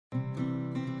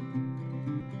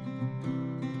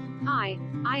Hi,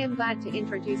 I am glad to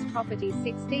introduce property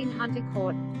 16 Hunter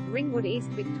Court, Ringwood, East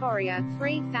Victoria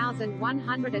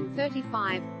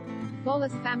 3135.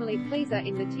 Flawless family pleaser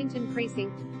in the Tintern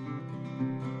Precinct.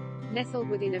 Nestled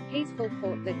within a peaceful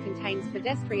court that contains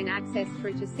pedestrian access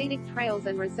through to scenic trails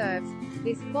and reserves,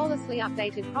 this flawlessly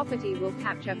updated property will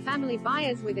capture family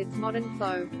buyers with its modern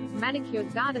flow,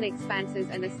 manicured garden expanses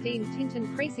and esteemed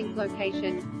Tintern Precinct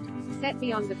location. Set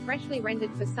beyond the freshly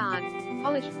rendered facade,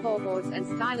 polished floorboards and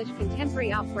stylish contemporary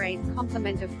upgrades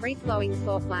complement a free-flowing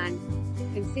floor plan.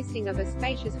 Consisting of a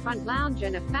spacious front lounge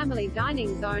and a family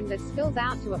dining zone that spills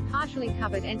out to a partially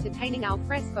covered entertaining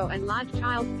alfresco and large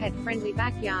child pet-friendly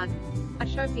backyard. A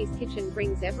showpiece kitchen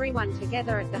brings everyone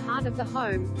together at the heart of the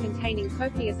home, containing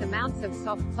copious amounts of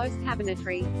soft close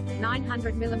cabinetry,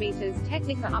 900mm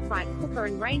Technica upright cooker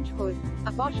and range hood,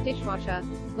 a Bosch dishwasher,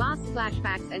 glass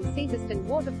splashbacks and Caesarstone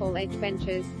waterfall edge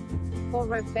benches. 4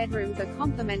 robe bedrooms are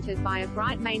complemented by a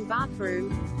bright main bathroom.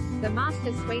 The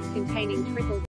master suite containing triple